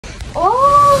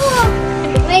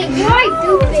Oh, wait, you're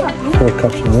stupid. 4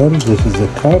 cups of water. This is a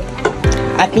cup.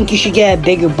 I think you should get a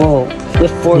bigger bowl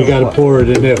with 4. You gotta pour it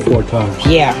in there 4 times.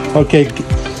 Yeah. Okay,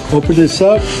 open this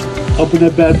up. Open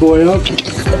that bad boy up.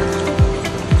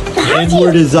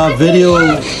 Edward is our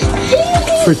video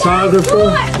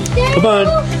photographer. Come on,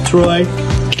 Troy.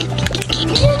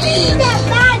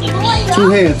 2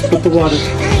 hands. Put the water.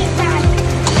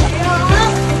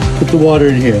 Put the water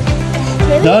in here.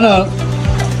 No.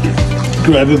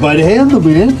 Grab it by the handle,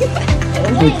 man.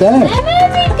 Like that.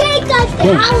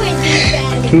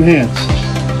 2 hands.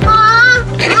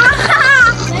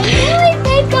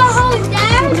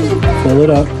 Fill it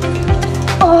up.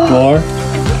 More.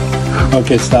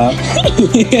 Okay, stop.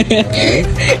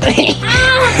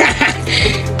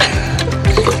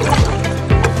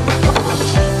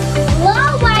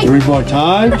 3 more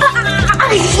times.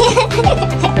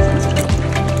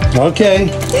 Okay.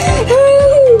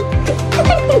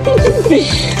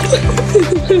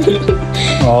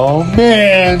 Oh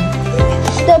man.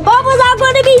 The bubbles are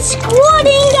going to be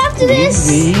squirting after this.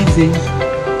 Easy.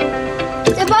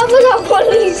 The bubbles are going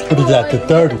to be squirting. What is that? The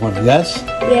 3rd one, yes?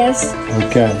 Yes.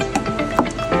 Okay.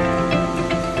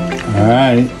 All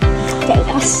right.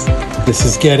 Yes. This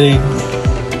is getting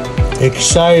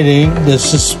exciting. The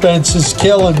suspense is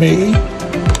killing me.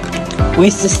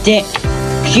 Where's the stick?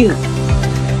 Shoot.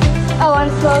 Oh, I'm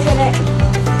closing it.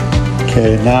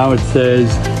 Okay, now it says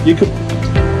you could.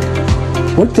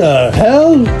 What the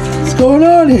hell? What's going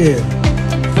on here?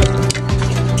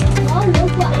 Oh,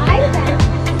 look what I found.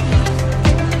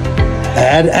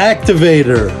 Add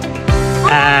activator.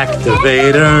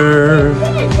 Activator.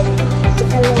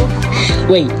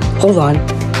 Wait, hold on.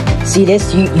 See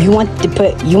this? You want to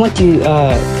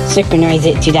synchronize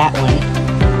it to that one.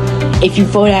 If you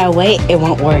throw that away, it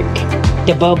won't work.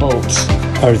 The bubbles.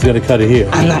 I was gonna cut it here.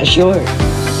 I'm not sure.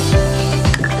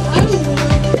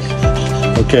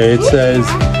 Okay, it says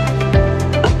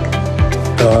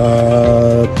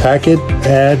packet,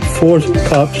 add 4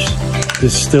 cups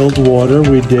distilled water.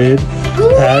 We did.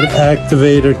 Add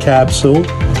activator capsule.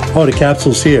 Oh, the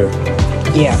capsule's here.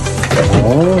 Yeah.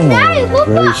 Oh, Daddy, look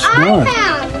very what smart. I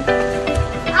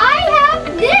have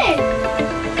this.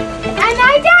 And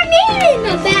I don't need it in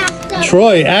the bathtub.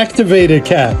 Troy, activator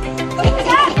cap.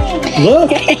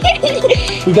 Look,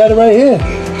 we got it right here.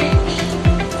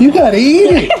 You gotta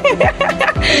eat it.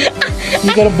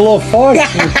 You gotta blow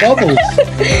farts with bubbles.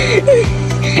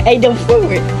 Hey, don't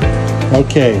forward.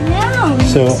 Okay,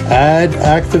 so add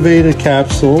activated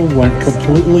capsule when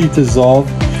completely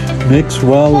dissolved. Mix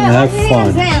well and have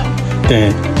fun.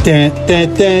 Dun, dun,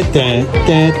 dun, dun, dun,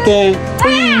 dun, dun.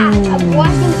 I'm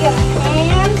washing your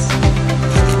hands.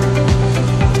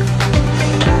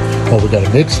 Oh, we gotta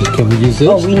mix it. Can we use this?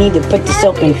 Oh, we need to put the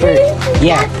soap in first.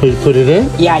 Yeah. Put it in?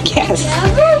 Yeah, I guess.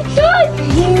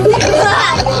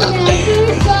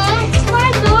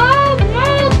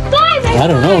 I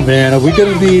don't know, man. Are we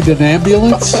gonna need an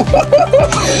ambulance?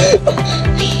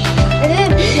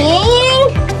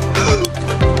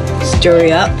 Stir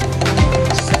it up.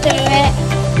 Stir it.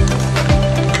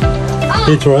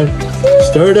 Hey, Troy.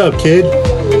 Stir it up, kid.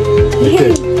 Like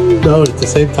this. No, at the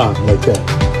same time, like that.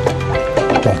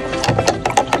 Okay.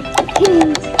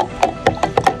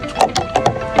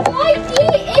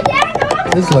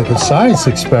 This is like a science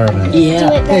experiment.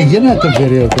 Yeah. Hey, you're not the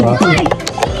videographer.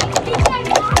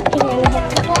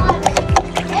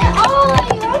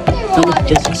 What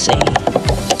does it say?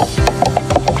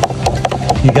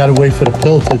 You gotta wait for the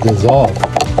pill to dissolve.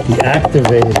 The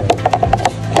activator.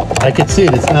 I can see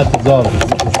it. It's not dissolved.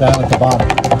 It's down at the bottom.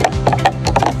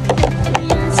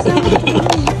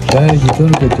 Okay, you're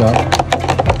doing a good job.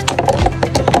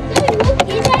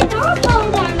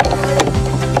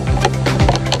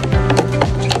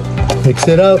 Mix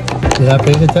it up. You're not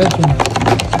paying attention.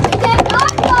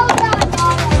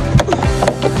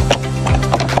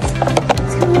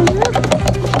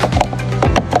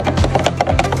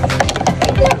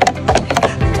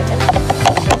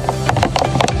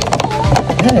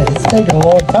 Yeah, it's taking a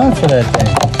long time for that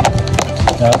thing.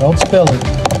 Now, don't spill it.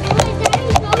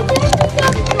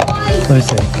 Let me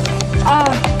see.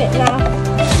 Fit now.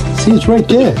 See, it's right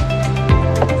there.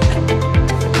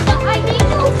 But I need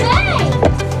to say.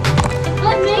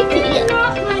 I'm making it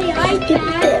off my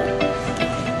iPad.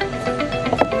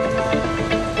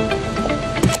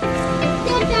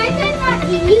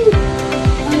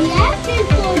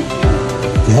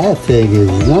 That thing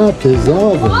is not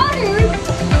dissolving. Water.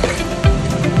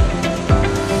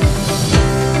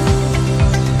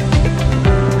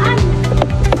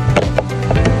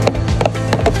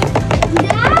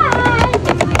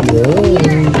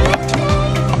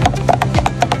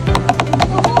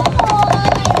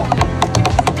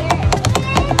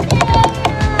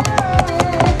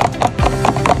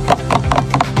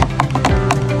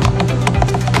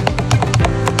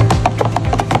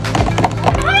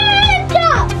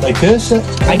 this?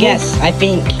 I guess. I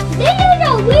think.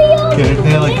 Get it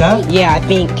there like that? Yeah, I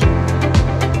think.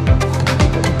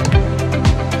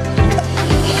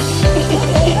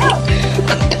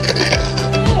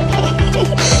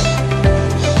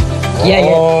 Yeah,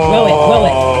 yeah. Roll it, roll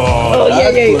it. Oh,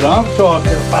 yeah, that's yeah. what I'm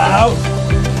talking about.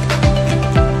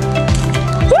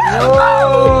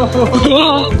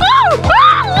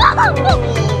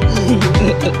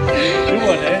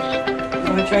 Doing it.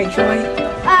 Wanna try, Troy?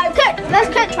 Good. Let's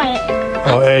try it.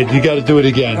 Oh, Ed, you got to do it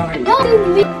again. No,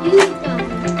 you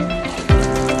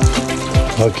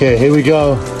Okay, here we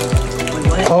go.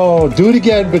 Oh, do it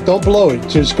again, but don't blow it.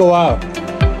 Just go out.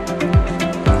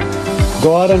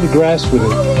 Go out on the grass with it.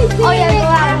 Oh yeah, go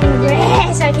out on the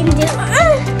grass. I can do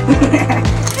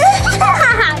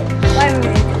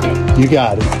it. You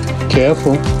got it.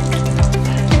 Careful.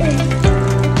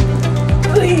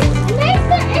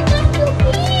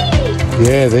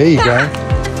 Yeah, there you go.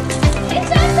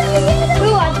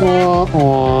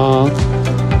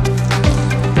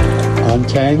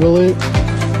 Untangle it.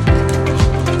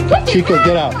 Chico,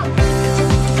 get out.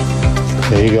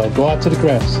 There you go. Go out to the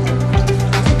grass.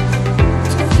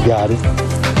 You got it.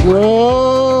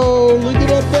 Whoa! Look at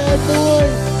that bad boy.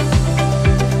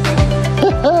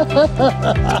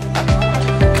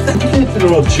 It's a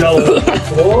little jello on the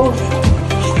floor.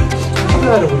 What's the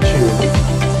matter with you?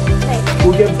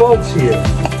 We'll get bugs here.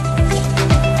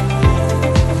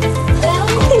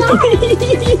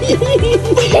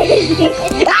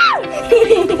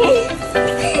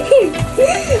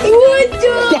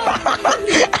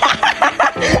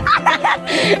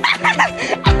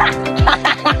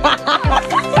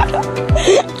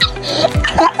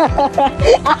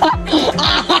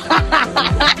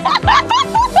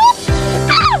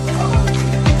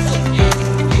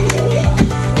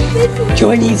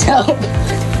 Joy needs help.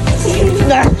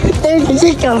 There's the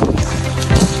chicken.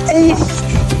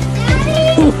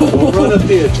 Don't run up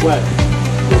there, it's wet.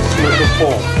 It's like a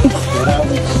fall. Get out.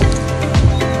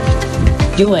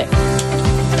 Do it.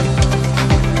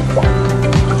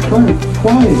 Quiet,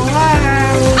 quiet.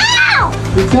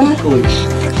 Exactly.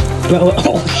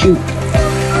 Oh, shoot.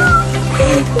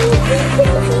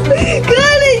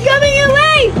 Good, he's coming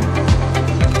away.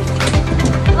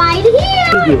 Right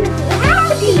here.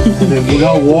 And then we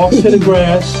gotta walk to the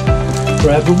grass,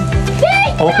 grab them,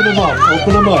 open them up,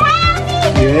 open them up.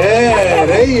 Yeah,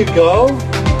 there you go.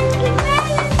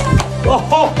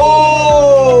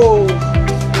 Oh,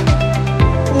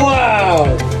 wow.